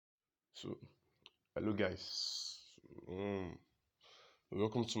So, hello guys.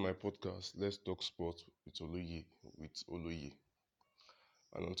 Welcome to my podcast. Let's talk sport with Oloye.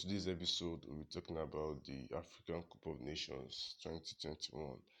 And on today's episode, we'll be talking about the African Cup of Nations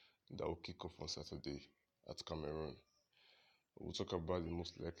 2021 that will kick off on Saturday at Cameroon. We'll talk about the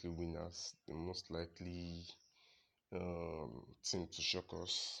most likely winners, the most likely team to shock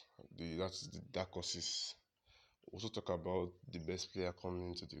us. That's the dark horses. We'll also talk about the best player coming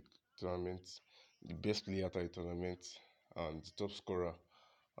into the tournament, the best player at the tournament, and the top scorer,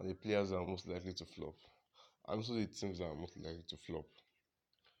 and the players that are most likely to flop, and also the teams that are most likely to flop.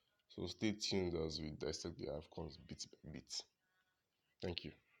 So stay tuned as we dissect the AFCONs bit by bit. Thank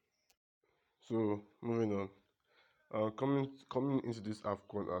you. So moving on, coming into this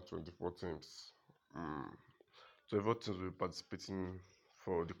AFCON are 24 teams. 24 teams will be participating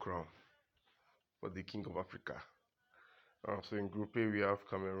for the crown, for the King of Africa. So in Group A we have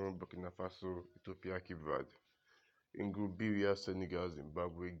Cameroon, Burkina Faso, Ethiopia, Cape Verde. In Group B we have Senegal,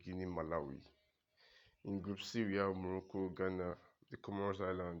 Zimbabwe, Guinea, Malawi. In Group C we have Morocco, Ghana, the Comoros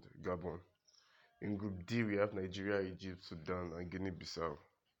Island, Gabon. In Group D we have Nigeria, Egypt, Sudan, and Guinea-Bissau.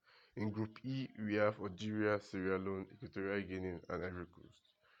 In Group E we have Algeria, Sierra Leone, Equatorial Guinea, and Ivory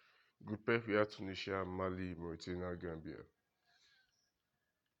Coast. Group F we have Tunisia, Mali, Mauritania, Gambia.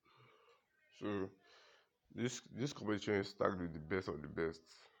 So this competition is stacked with the best of the best.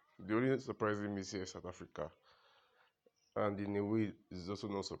 The only surprising miss here is South Africa, and in a way, it's also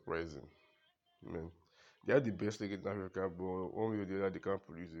not surprising. Man, they are the best league in Africa, but one way or the other, they can't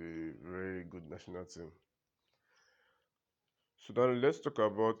produce a very good national team. So now let's talk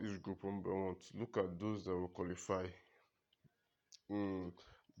about each group one by one to look at those that will qualify.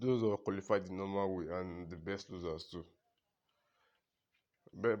 Those that will qualify the normal way and the best losers too.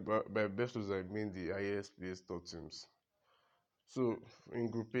 By best losers, I mean the highest placed top teams. So in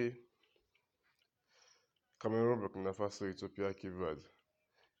Group A, Cameroon, Burkina Faso, Ethiopia, Cape Verde.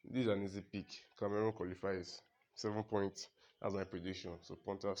 This is an easy pick. Cameroon qualifies 7 points. That's my prediction. So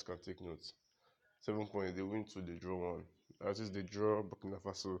punters can take notes. 7 points. They win two, they draw one. That is, they draw Burkina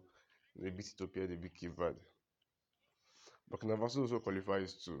Faso. They beat Ethiopia. They beat Cape Verde. Burkina Faso also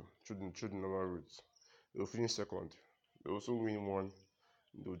qualifies too through the normal route. They will finish second. They also win one.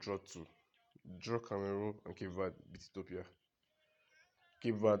 They will draw two. Draw Cameroon and Cape Verde beat Ethiopia.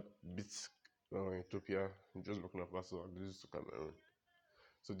 Cape Verde beats Ethiopia. Just Burkina Faso and loses to Cameroon.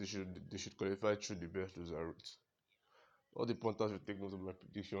 So they should qualify through the best loser route. All the punters will take note of my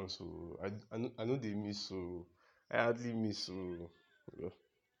predictions. So I know they miss. So I hardly miss. Yeah.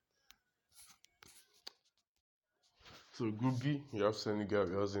 So Group B, we have Senegal,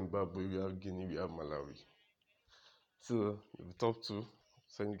 we have Zimbabwe, we have Guinea, we have Malawi. So the top two,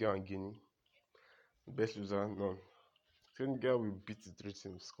 Senegal and Guinea. Best loser, none. Senegal will beat the three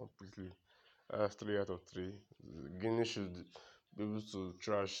teams completely. That's 3 out of 3. Guinea should be able to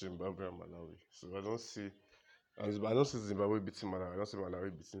trash Zimbabwe and Malawi. So I don't see Zimbabwe beating Malawi. I don't see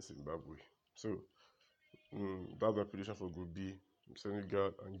Malawi beating Zimbabwe. So that's my prediction for Group B,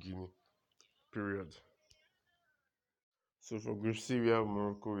 Senegal and Guinea. Period. So for Group C, we have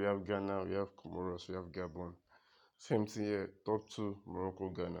Morocco, we have Ghana, we have Comoros, we have Gabon. Same thing here. Top two, Morocco,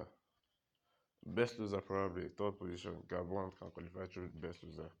 Ghana. Best loser probably third position. Gabon can qualify through best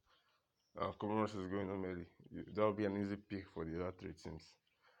loser. Comoros is going normally. That will be an easy pick for the other three teams.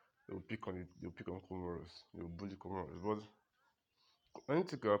 They'll pick on Comoros. They'll bully Comoros. But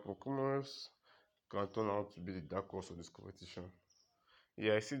anything can happen. Comoros can turn out to be the dark horse of this competition.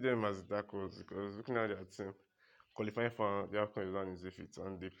 Yeah, I see them as the dark horse because looking at their team, qualifying for the AFCON is not an easy feat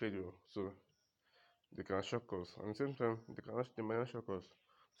and they played well. So they can shock us. At the same time, they might not shock us.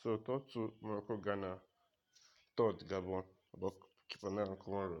 So third to Morocco, Ghana, third Gabon, but keep an eye on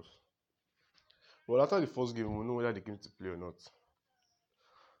Comoros. Well, after the first game, we'll know whether they came to play or not.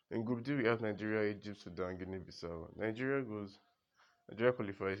 In Group D, we have Nigeria, Egypt, Sudan, Guinea-Bissau. Nigeria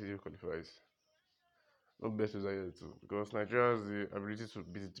qualifies, Egypt qualifies. No best loser here too, because Nigeria has the ability to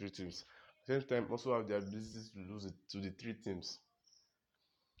beat the three teams. At the same time, also have the ability to lose it to the three teams.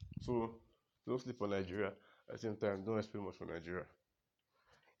 So don't sleep on Nigeria. At the same time, don't expect much from Nigeria.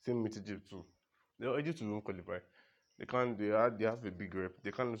 Same with Egypt too. Egypt won't qualify. They can't. They have a big rep.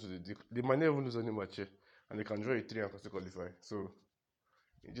 They can't lose. They might never lose any match here, and they can draw a three and still qualify. So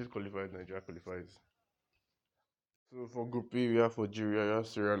Egypt qualifies, Nigeria qualifies. So for Group A, we have Algeria, we have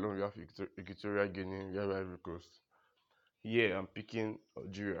Sierra Leone, we have Equatorial Guinea, we have Ivory Coast. Yeah, I'm picking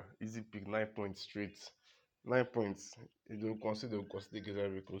Algeria. Easy pick, 9 points straight. 9 points. If they'll consider against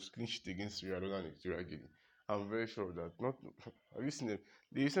Ivory Coast, clean sheet against Sierra Leone and Equatorial Guinea. I'm very sure of that. Not have you seen them?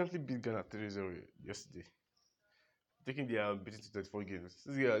 They recently beat Ghana 3-0 yesterday. taking their beating to 34 games.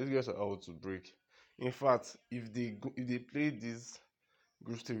 These guys are out to break. In fact, if they play this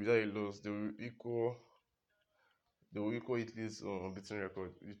group stage without a loss, they will equal Italy's unbeaten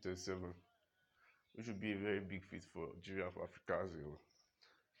record, which is 37, which would be a very big feat for Nigeria and for Africa as a whole.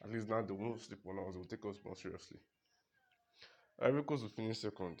 At least now they won't sleep on us, they will take us more seriously. Ivory Coast will finish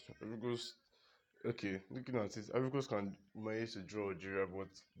second. Ivory Coast, okay, looking at it, Ivory Coast can manage to draw Algeria, but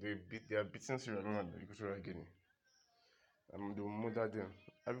they are beating Sierra Leone and Equatorial Guinea. They will murder them.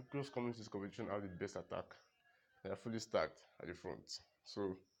 Ivory Coast coming to this competition have the best attack. They are fully stacked at the front.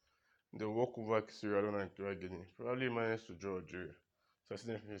 So they'll walk over Sierra Leone and Equatorial Guinea. Probably manage to draw Algeria. So I see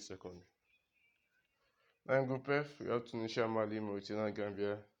them finish second. Now in Group F, we have Tunisia, Mali, Mauritania,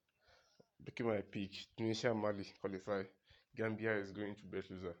 Gambia. Picking my pick, Tunisia, Mali qualify. Gambia is going to best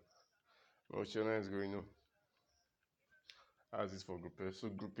loser. Mauritania is going home. As is for Group F. So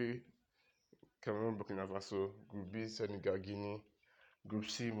Group A, Cameroon, Burkina Faso. Group B, Senegal, Guinea. Group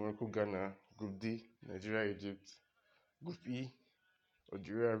C, Morocco, Ghana. Group D, Nigeria, Egypt. Group E,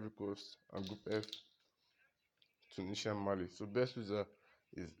 Algeria, Ivory Coast. And Group F, Tunisia, Mali. So best loser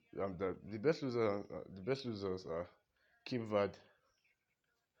is the best losers are Cape Verde,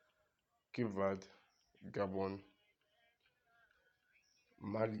 Gabon,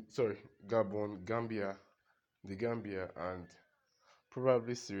 Gabon, Gambia, and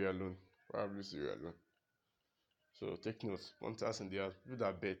probably Sierra Leone. So take notes. Punters in the house, people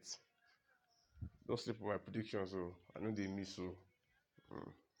that bet, don't sleep on my predictions. So I know they miss.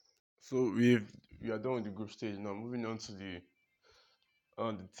 So we are done with the group stage now. Moving on to the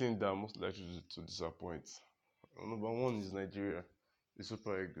team that are most likely to disappoint. Number one is Nigeria, the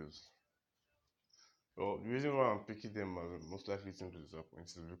Super Eagles. Well, the reason why I'm picking them as the most likely team to disappoint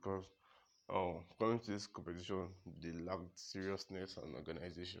is because coming to this competition, they lacked seriousness and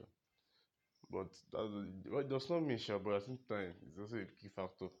organization. But that does not mean sure, but at the same time, it's also a key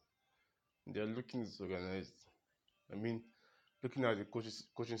factor. They are looking disorganized. I mean, looking at the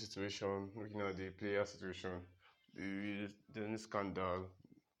coaching situation, looking at the player situation, the scandal,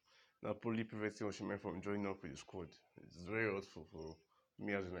 Napoli preventing Osimhen from joining up with the squad. It's very hurtful for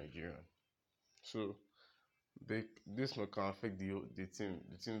me as a Nigerian. So this can affect the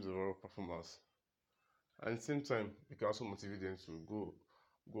team's overall performance. And at the same time, it can also motivate them to go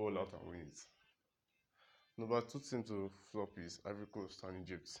all out and win it. Number two team to flop is Ivory Coast and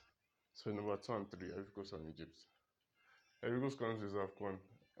Egypt. So number 2 and 3, Ivory Coast and Egypt. Ivory Coast countries have won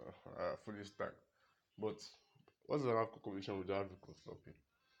fully stacked. But what's the AFCON competition with the Ivory Coast flopping?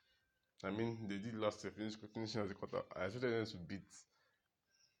 I mean, they did last year, finishing as a quarter. I expected them to beat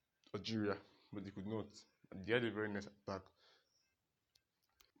Algeria, but they could not. They had a very nice attack.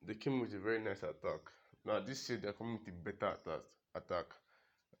 They came with a very nice attack. Now this year they're coming with a better attack.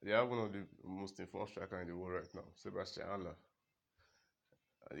 They have one of the most informed strikers in the world right now, Sebastian Haller.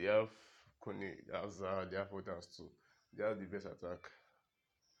 They have Kone, they have Zaha, they have others too. They have the best attack.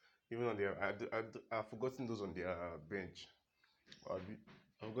 Even on their, I've forgotten those on their bench. I've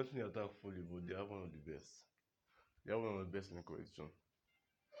forgotten the attack fully, but they have one of the best. They have one of the best in the competition.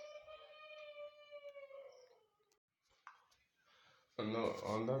 And now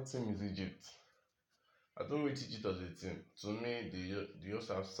on that team is Egypt. I don't rate Egypt as a team. To me, they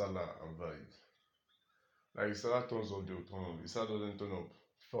also have Salah and Vibes. Like if Salah turns up, they'll turn up. If Salah doesn't turn up,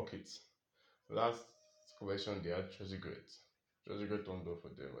 fuck it. Last collection they had Trezeguet. Trezeguet turned up for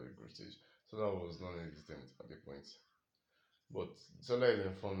them at the group stage. Salah was non-existent at the point. But Salah is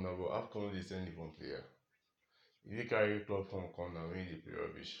informed now, but AFCON is send one player. If you carry club from corner, when they play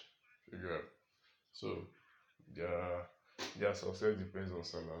rubbish, figure out. So their their success depends on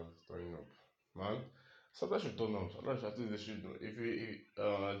Salah turning up. Man, Salah should turn up. Salah should, at least they should know.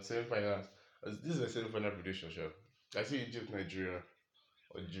 If semi final, this is a semi final prediction, sure. I see Egypt, Nigeria,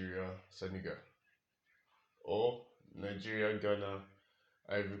 Algeria, Senegal, or Nigeria, Ghana,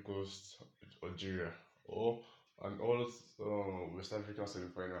 Ivory Coast, Algeria, or an all West African semi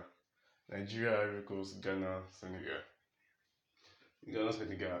final. Nigeria, Ivory Coast, Ghana, Senegal. Ghana,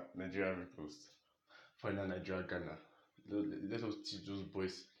 Senegal, Nigeria, Ivory Coast. Final Nigeria, Ghana. Let us teach those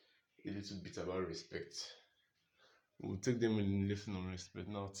boys a little bit about respect. We'll take them in lesson on respect.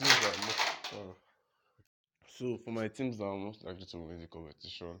 Now, teams that so for my teams that are most likely to win the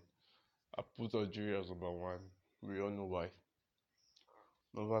competition, I put Algeria as number one. We all know why.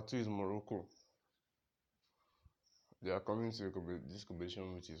 Number two is Morocco. They are coming to this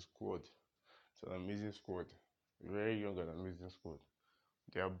competition with a squad. It's an amazing squad. Very young and amazing squad.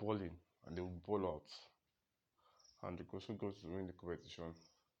 They are balling and they will ball out. And they also go to win the competition.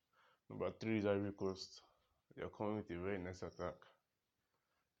 Number three is Ivory Coast. They are coming with a very nice attack.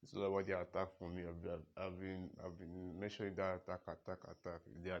 It's all about the attack for me. I've been mentioning that attack.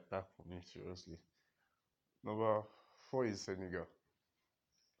 The attack for me seriously. Number four is Senegal.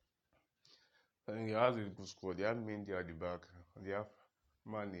 Senegal has a good squad. They have Mendy at the back. They have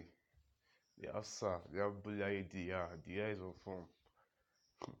Mane. They have Sa. They have Boulaye Dia. Dia is on form.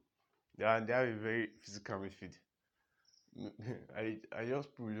 They have a very physical midfield. I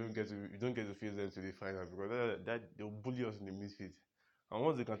just pray we don't get to face them to the final because that they'll bully us in the midfield. And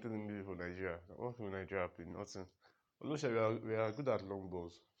once they can take the midfield for Nigeria, what will Nigeria play? Nothing. Although we are good at long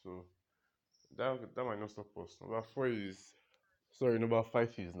balls, so that might not stop us. Number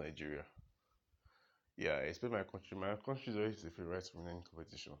five is Nigeria. Yeah, I expect my country. My country is always the favorite to win any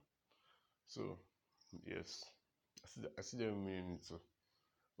competition. So yes, I see them winning it too.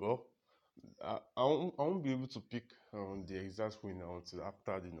 Well, I won't be able to pick the exact winner until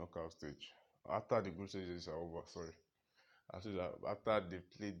after the knockout stage. After the group stages are over, sorry. After they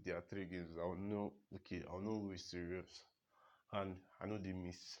played their three games, I'll know, okay, I'll know who is serious. And I know they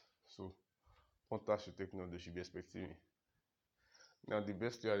miss. So, Ponta should take note, they should be expecting me. Now, the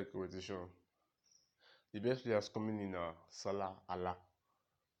best players coming in are Salah, Allah.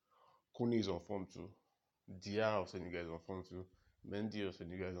 Kone is on form too. Dia of Senegal is on form too. Mendy of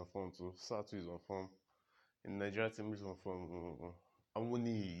Senegal is on form too. Satu is on form. In Nigeria team is on form.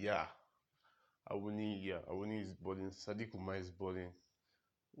 Awoni, yeah. Awoni is balling. Sadiq Umar is balling.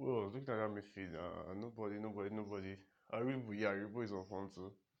 Well, looking at that midfield, nobody. Aribo is on form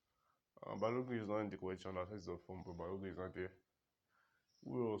too. Balogun is not in the question that is on form, but Balogun is not there.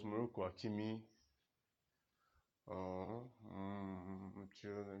 Who else? Morocco, Hakimi.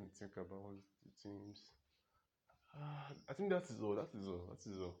 Let me think about the teams. I think that is all.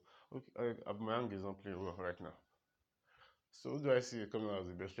 Okay, Aubameyang is not playing well right now. So who do I see coming out as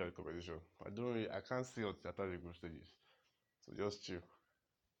the best player in the competition? I can't see until after the group stages. So just chill.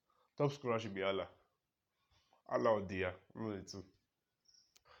 Top scorer should be Allah. Allah or Dia, one of the two.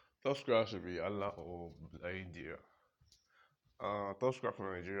 Top scorer should be Allah or Dia. Top scorer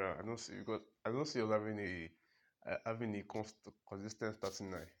from Nigeria, I don't see us having a consistent starting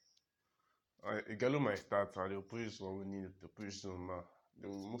nine. Igalo might start and they'll push some Winnie, they'll push some they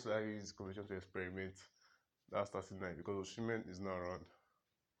will most likely use this competition to experiment that starting nine because Osimhen is not around.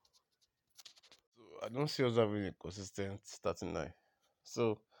 So I don't see us having a consistent starting nine.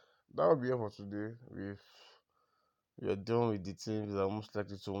 So that will be all for today. We are done with the teams that are most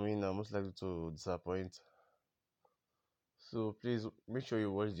likely to win and most likely to disappoint. So please make sure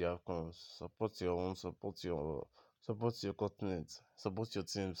you watch the outcomes. Support your continent, support your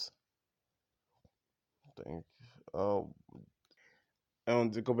teams. Thank you.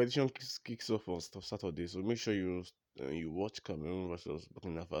 And the competition kicks off on Saturday, so make sure you watch Cameroon versus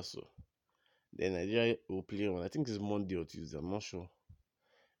Burkina Faso. Then Nigeria will play on, I think it's Monday or Tuesday, I'm not sure.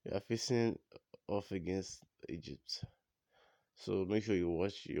 We are facing off against Egypt. So make sure you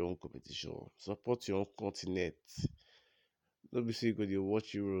watch your own competition. Support your own continent. Don't be say you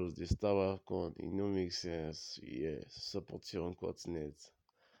watch Euros, the Star AFCON, it no make sense. Yeah, support your own continent.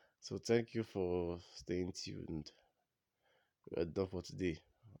 So thank you for staying tuned. We are done for today.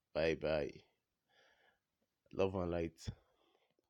 Bye bye. Love and light.